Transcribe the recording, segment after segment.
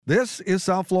This is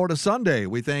South Florida Sunday.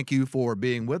 We thank you for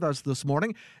being with us this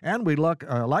morning, and we'd like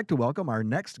to welcome our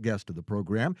next guest of the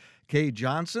program, Kay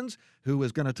Johnsons, who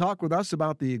is going to talk with us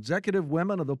about the Executive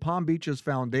Women of the Palm Beaches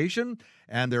Foundation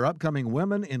and their upcoming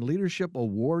Women in Leadership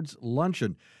Awards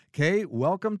luncheon. Kay,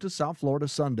 welcome to South Florida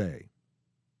Sunday.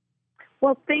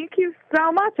 Well, thank you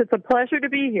so much. It's a pleasure to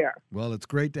be here. Well, it's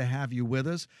great to have you with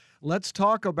us. Let's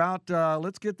talk about,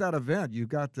 let's get that event. You've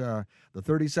got the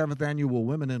 37th Annual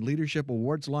Women in Leadership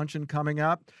Awards Luncheon coming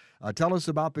up. Tell us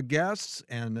about the guests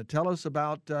and tell us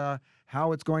about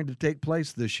how it's going to take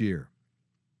place this year.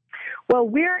 Well,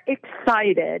 we're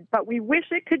excited, but we wish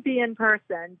it could be in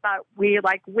person. But we,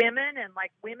 like women, and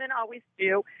like women always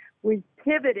do, we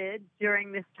pivoted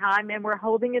during this time, and we're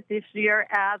holding it this year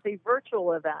as a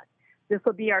virtual event. This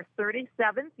will be our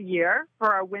 37th year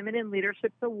for our Women in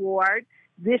Leadership Award.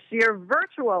 This year,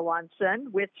 virtual luncheon,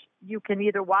 which you can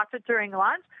either watch it during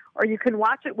lunch or you can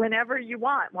watch it whenever you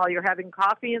want while you're having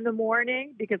coffee in the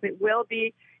morning, because it will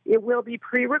be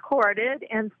pre-recorded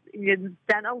and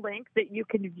send a link that you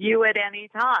can view at any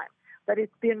time. But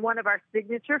it's been one of our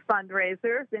signature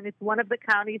fundraisers, and it's one of the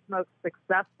county's most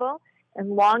successful and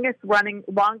longest running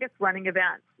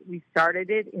events. We started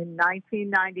it in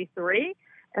 1993.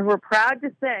 And we're proud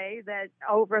to say that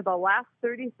over the last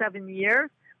 37 years,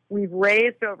 we've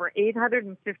raised over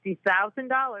 $850,000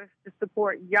 to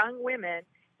support young women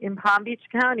in Palm Beach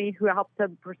County who help to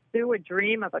pursue a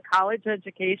dream of a college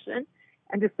education,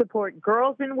 and to support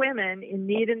girls and women in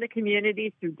need in the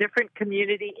community through different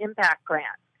community impact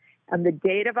grants. And the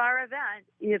date of our event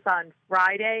is on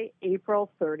Friday,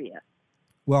 April 30th.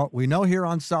 Well, we know here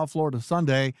on South Florida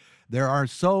Sunday, there are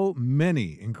so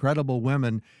many incredible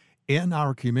women in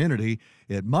our community.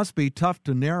 It must be tough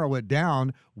to narrow it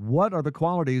down. What are the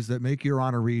qualities that make your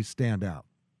honorees stand out?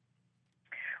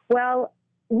 Well,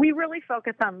 we really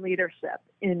focus on leadership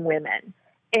in women.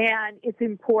 And it's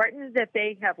important that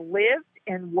they have lived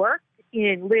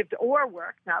or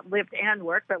worked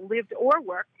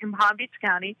in Palm Beach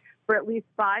County for at least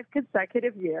 5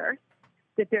 consecutive years,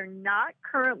 that they're not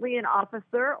currently an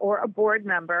officer or a board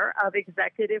member of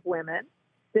Executive Women,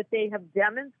 that they have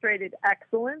demonstrated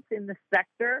excellence in the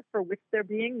sector for which they're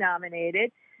being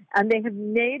nominated, and they have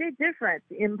made a difference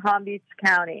in Palm Beach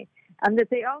County, and that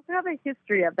they also have a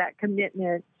history of that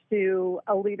commitment to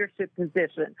a leadership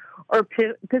position or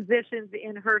positions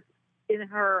in her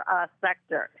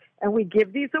sector. And we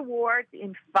give these awards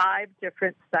in 5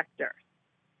 different sectors.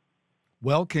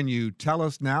 Well, can you tell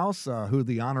us now who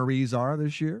the honorees are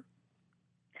this year?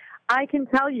 I can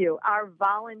tell you our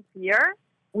volunteer,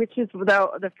 which is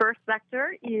the first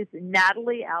sector, is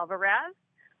Natalie Alvarez,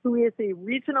 who is a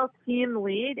regional team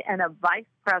lead and a vice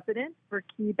president for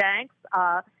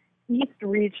KeyBank's East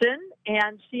Region.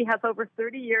 And she has over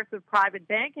 30 years of private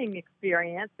banking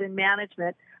experience in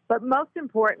management. But most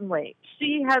importantly,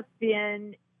 she has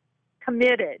been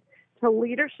committed to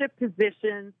leadership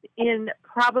positions in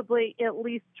probably at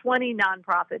least 20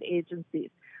 nonprofit agencies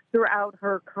throughout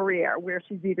her career, where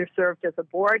she's either served as a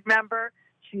board member,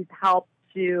 she's helped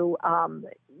to,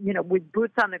 with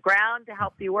boots on the ground to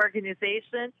help the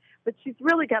organization. But she's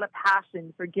really got a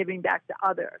passion for giving back to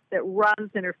others that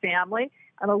runs in her family.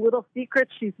 And a little secret,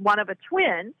 she's one of a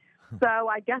twin. So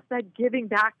I guess that giving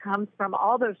back comes from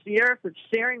all those years of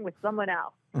sharing with someone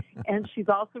else. And she's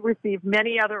also received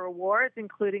many other awards,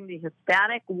 including the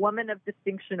Hispanic Woman of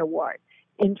Distinction Award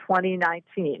in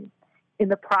 2019. In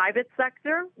the private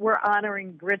sector, we're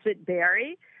honoring Bridget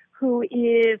Berry, who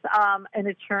is an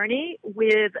attorney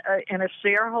and a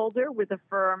shareholder with the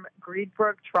firm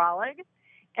Greenberg Trollig.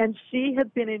 And she has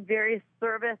been in various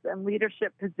service and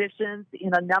leadership positions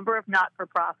in a number of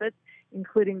not-for-profits,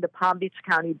 including the Palm Beach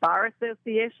County Bar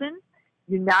Association,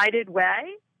 United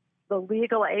Way, the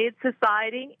Legal Aid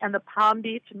Society, and the Palm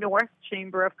Beach North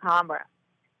Chamber of Commerce.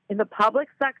 In the public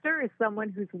sector is someone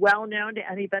who's well known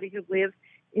to anybody who lives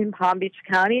in Palm Beach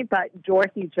County, but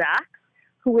Dorothy Jacks,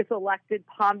 who was elected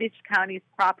Palm Beach County's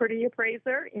property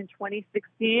appraiser in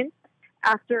 2016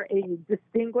 after a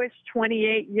distinguished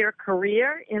 28-year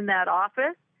career in that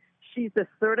office. She's a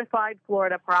certified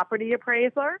Florida property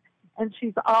appraiser, and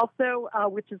she's also,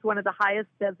 which is one of the highest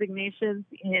designations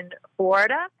in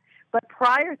Florida. But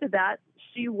prior to that,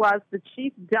 she was the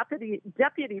chief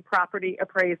deputy property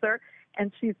appraiser,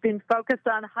 and she's been focused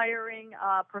on hiring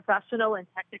professional and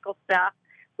technical staff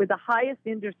with the highest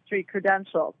industry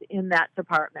credentials in that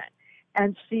department.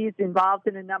 And she's involved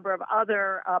in a number of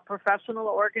other professional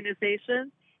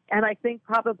organizations. And I think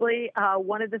probably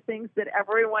one of the things that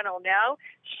everyone will know,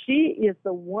 she is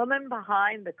the woman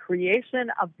behind the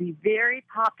creation of the very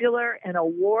popular and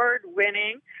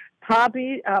award-winning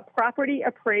Property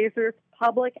Appraisers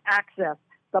Public Access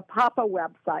the PAPA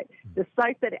website, the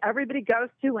site that everybody goes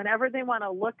to whenever they want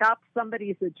to look up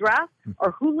somebody's address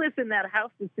or who lives in that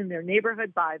house that's in their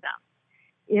neighborhood by them.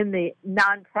 In the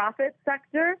nonprofit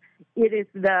sector, it is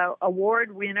the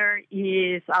award winner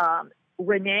is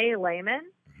Renee Lehman,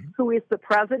 who is the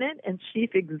president and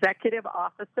chief executive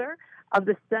officer of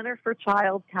the Center for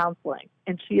Child Counseling.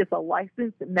 And she is a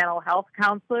licensed mental health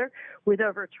counselor with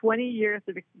over 20 years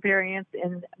of experience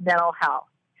in mental health.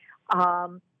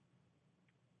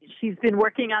 She's been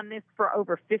working on this for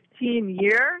over 15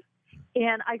 years.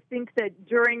 And I think that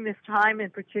during this time,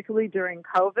 and particularly during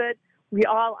COVID, we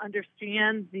all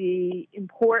understand the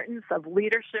importance of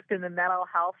leadership in the mental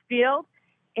health field.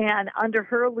 And under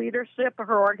her leadership,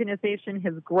 her organization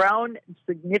has grown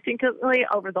significantly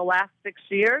over the last 6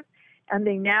 years. And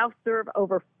they now serve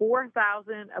over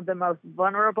 4,000 of the most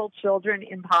vulnerable children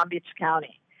in Palm Beach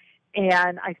County.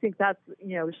 And I think that's,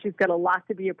 she's got a lot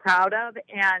to be proud of.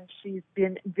 And she's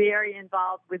been very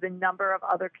involved with a number of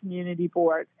other community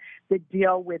boards that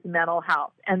deal with mental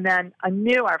health. And then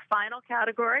our final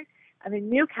category, and a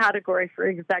new category for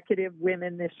executive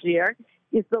women this year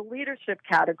is the leadership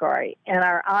category. And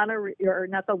our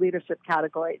not the leadership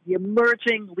category, the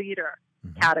emerging leader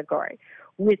category,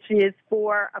 which is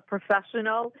for a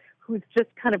professional who's just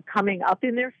kind of coming up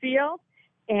in their field.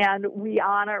 And we're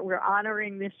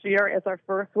honoring this year as our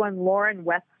first one, Lauren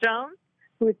Whetstone,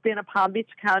 who has been a Palm Beach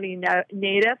County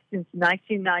native since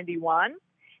 1991.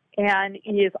 And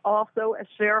is also a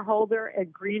shareholder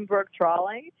at Greenbrook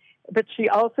Trawling. But she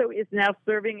also is now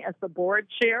serving as the board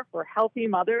chair for Healthy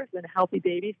Mothers and Healthy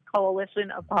Babies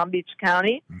Coalition of Palm Beach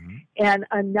County and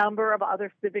a number of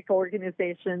other civic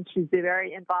organizations. She's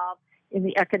very involved in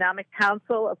the Economic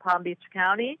Council of Palm Beach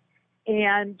County.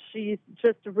 And she's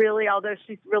just really, although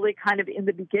she's really kind of in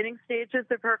the beginning stages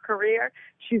of her career,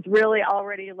 she's really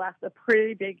already left a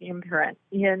pretty big imprint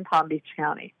in Palm Beach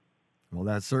County. Well,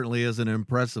 that certainly is an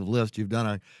impressive list. You've done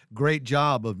a great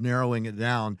job of narrowing it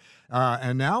down.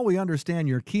 And now we understand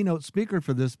your keynote speaker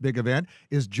for this big event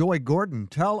is Joy Gordon.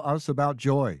 Tell us about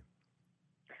Joy.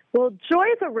 Well, Joy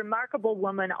is a remarkable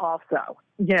woman also,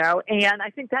 and I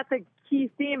think that's a key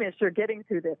theme as you're getting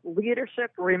through this.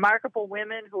 Leadership, remarkable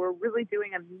women who are really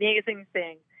doing amazing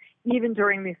things, even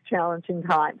during these challenging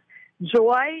times.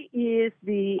 Joy is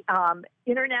the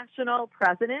international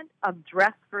president of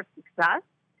Dress for Success.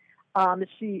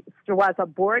 She was a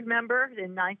board member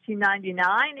in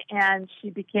 1999, and she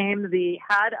became the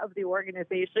head of the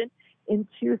organization in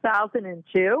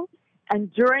 2002.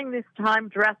 And during this time,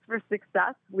 Dress for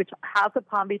Success, which has a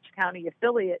Palm Beach County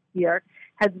affiliate here,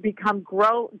 has become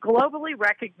globally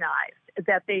recognized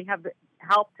that they have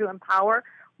helped to empower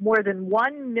more than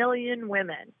 1 million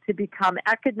women to become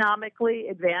economically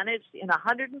advantaged in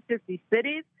 150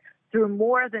 cities through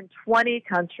more than 20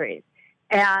 countries.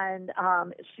 And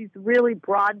she's really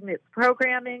broadened its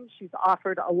programming. She's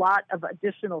offered a lot of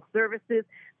additional services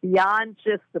beyond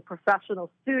just the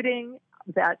professional suiting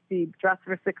that the Dress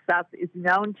for Success is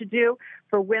known to do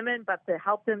for women, but to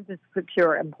help them to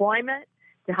secure employment,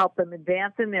 to help them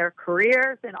advance in their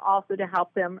careers, and also to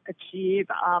help them achieve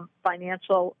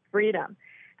financial freedom.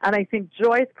 And I think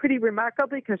Joy is pretty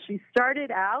remarkable because she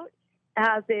started out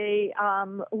as a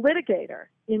litigator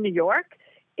in New York.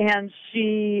 And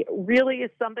she really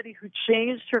is somebody who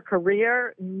changed her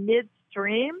career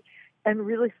midstream and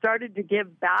really started to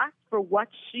give back for what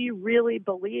she really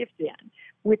believed in,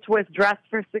 which was Dress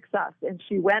for Success. And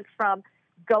she went from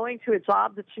going to a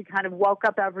job that she kind of woke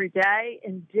up every day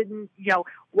and didn't,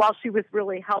 while she was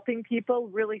really helping people,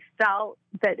 really felt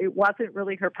that it wasn't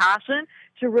really her passion,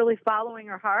 to really following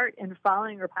her heart and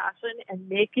following her passion and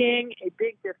making a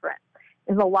big difference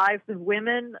in the lives of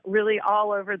women really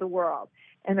all over the world.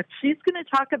 And if she's going to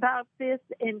talk about this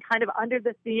in kind of under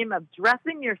the theme of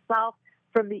dressing yourself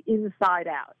from the inside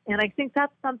out. And I think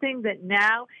that's something that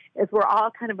now, as we're all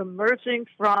kind of emerging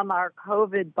from our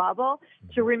COVID bubble,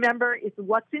 to remember it's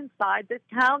what's inside that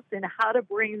counts and how to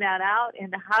bring that out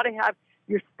and how to have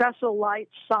your special light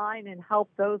shine and help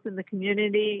those in the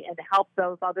community and help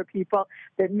those other people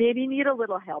that maybe need a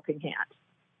little helping hand.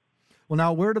 Well,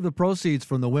 now, where do the proceeds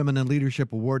from the Women in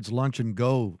Leadership Awards luncheon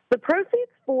go? The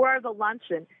proceeds for the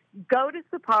luncheon go to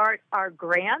support our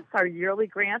grants, our yearly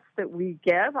grants that we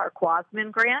give, our Quasman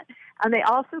grant, and they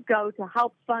also go to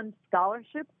help fund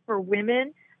scholarships for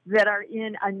women that are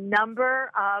in a number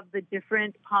of the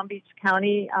different Palm Beach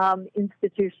County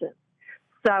institutions.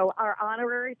 So our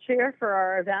honorary chair for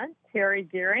our event, Terry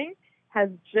Gearing, has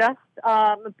just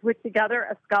put together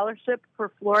a scholarship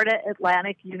for Florida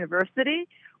Atlantic University,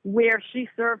 where she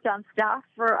served on staff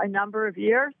for a number of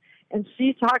years. And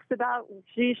she talks about,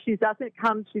 she's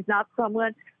not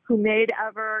someone who made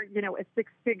ever, a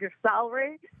six-figure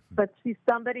salary, but she's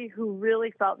somebody who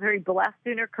really felt very blessed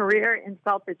in her career and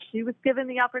felt that she was given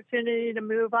the opportunity to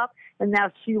move up, and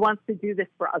now she wants to do this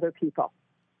for other people.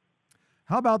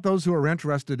 How about those who are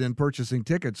interested in purchasing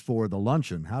tickets for the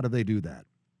luncheon? How do they do that?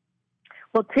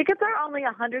 Well, tickets are only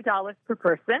 $100 per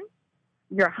person.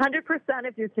 Your 100%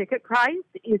 of your ticket price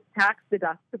is tax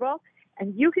deductible,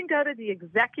 and you can go to the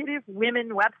Executive Women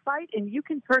website and you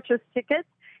can purchase tickets,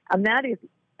 and that is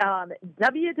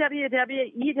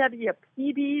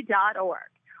www.ewpb.org.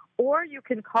 Or you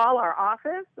can call our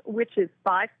office, which is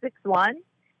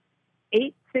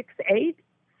 561-868-7070,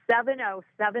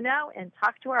 and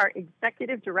talk to our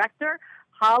executive director,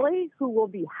 Holly, who will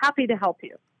be happy to help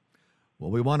you.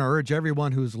 Well, we want to urge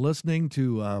everyone who's listening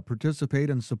to participate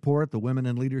and support the Women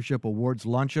in Leadership Awards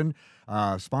Luncheon,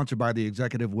 sponsored by the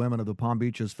Executive Women of the Palm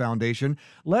Beaches Foundation.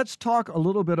 Let's talk a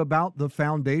little bit about the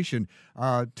foundation.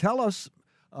 Tell us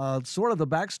sort of the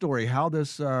backstory, how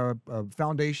this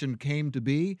foundation came to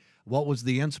be, what was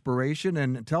the inspiration,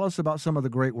 and tell us about some of the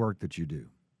great work that you do.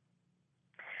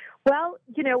 Well,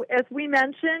 as we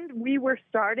mentioned, we were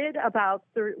started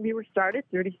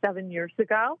 37 years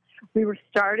ago. We were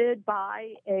started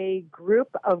by a group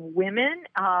of women,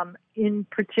 in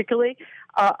particularly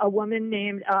a woman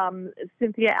named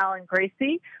Cynthia Allen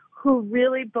Gracie, who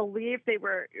really believed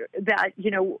that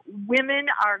women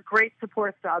are great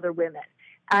supports to other women.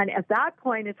 And at that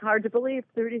point, it's hard to believe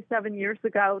 37 years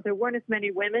ago, there weren't as many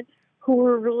women who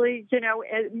were really,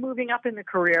 moving up in the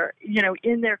career,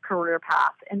 in their career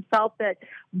path, and felt that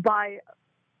by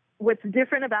what's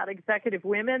different about Executive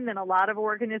Women than a lot of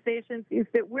organizations is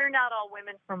that we're not all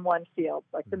women from one field,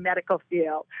 like the medical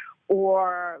field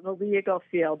or the legal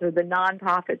field or the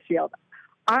nonprofit field.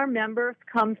 Our members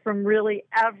come from really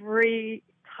every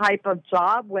type of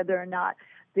job, whether or not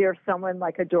they're someone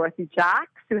like a Dorothy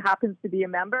Jacks, who happens to be a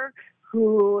member,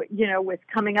 who, was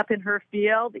coming up in her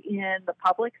field in the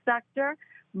public sector.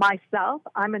 Myself,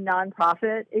 I'm a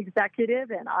nonprofit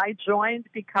executive, and I joined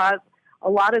because a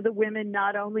lot of the women,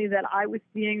 not only that I was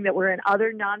seeing that were in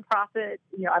other nonprofit,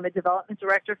 I'm a development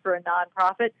director for a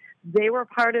nonprofit, they were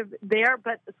part of there,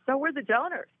 but so were the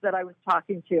donors that I was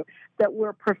talking to that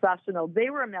were professional. They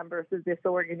were members of this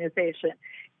organization.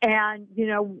 And,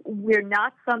 we're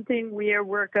not something where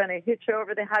we're going to hit you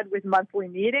over the head with monthly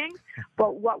meetings,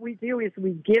 but what we do is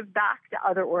we give back to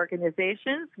other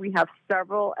organizations. We have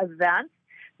several events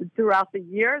throughout the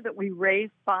year that we raise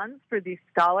funds for these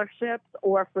scholarships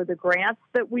or for the grants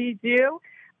that we do.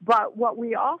 But what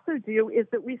we also do is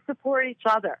that we support each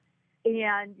other.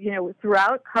 And,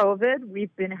 throughout COVID,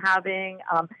 we've been having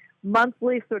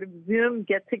monthly sort of Zoom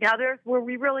get-togethers where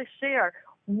we really share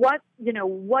what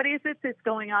is it that's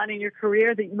going on in your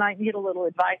career that you might need a little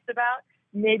advice about.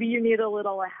 Maybe you need a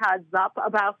little heads up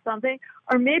about something,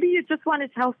 or maybe you just want to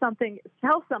tell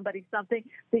somebody something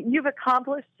that you've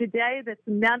accomplished today that's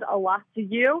meant a lot to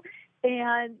you.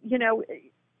 And,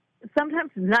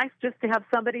 sometimes it's nice just to have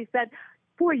somebody said,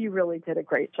 boy, you really did a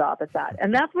great job at that.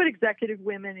 And that's what Executive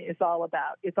Women is all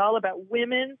about. It's all about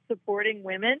women supporting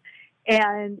women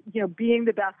and, being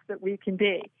the best that we can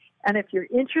be. And if you're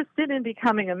interested in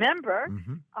becoming a member,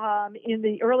 in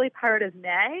the early part of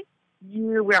May,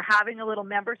 we're having a little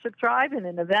membership drive and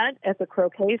an event at the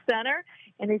Croquet Center.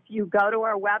 And if you go to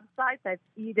our website, that's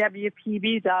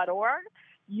ewpb.org,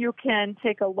 you can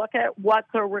take a look at what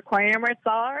the requirements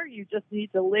are. You just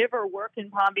need to live or work in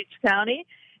Palm Beach County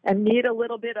and meet a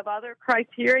little bit of other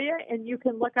criteria, and you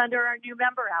can look under our new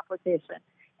member application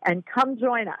and come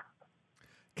join us.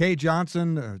 Kay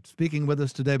Johnson speaking with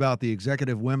us today about the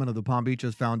Executive Women of the Palm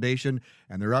Beaches Foundation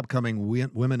and their upcoming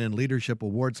Women in Leadership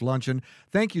Awards Luncheon.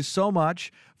 Thank you so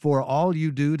much for all you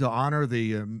do to honor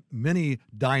the many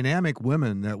dynamic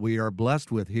women that we are blessed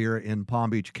with here in Palm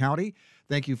Beach County.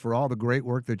 Thank you for all the great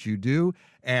work that you do,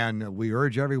 and we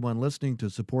urge everyone listening to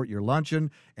support your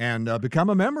luncheon and become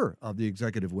a member of the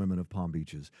Executive Women of Palm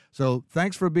Beaches. So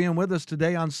thanks for being with us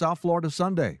today on South Florida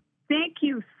Sunday. Thank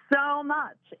you so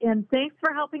much, and thanks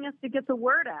for helping us to get the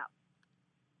word out.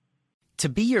 To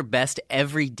be your best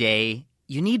every day,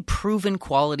 you need proven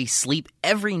quality sleep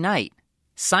every night.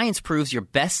 Science proves your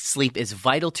best sleep is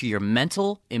vital to your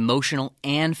mental, emotional,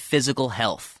 and physical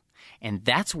health. And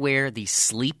that's where the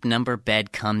Sleep Number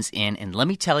bed comes in. And let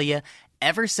me tell you,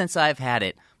 ever since I've had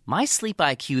it, my sleep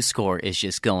IQ score is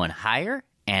just going higher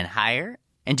and higher.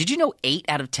 And did you know 8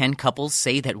 out of 10 couples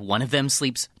say that one of them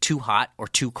sleeps too hot or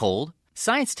too cold?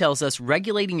 Science tells us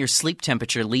regulating your sleep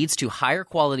temperature leads to higher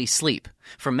quality sleep.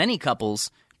 For many couples,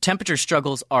 temperature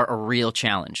struggles are a real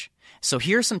challenge. So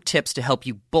here are some tips to help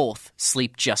you both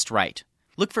sleep just right.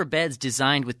 Look for beds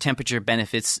designed with temperature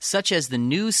benefits such as the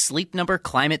new Sleep Number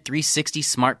Climate 360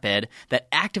 smart bed that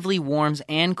actively warms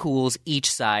and cools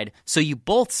each side so you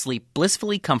both sleep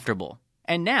blissfully comfortable.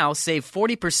 And now save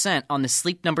 40% on the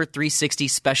Sleep Number 360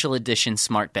 Special Edition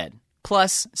smart bed.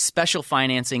 Plus, special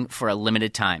financing for a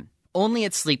limited time. Only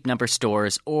at Sleep Number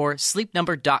stores or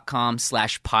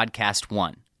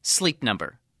sleepnumber.com/podcast1. Sleep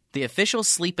Number, the official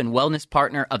sleep and wellness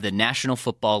partner of the National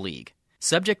Football League.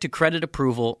 Subject to credit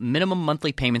approval, minimum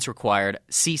monthly payments required.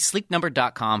 See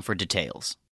sleepnumber.com for details.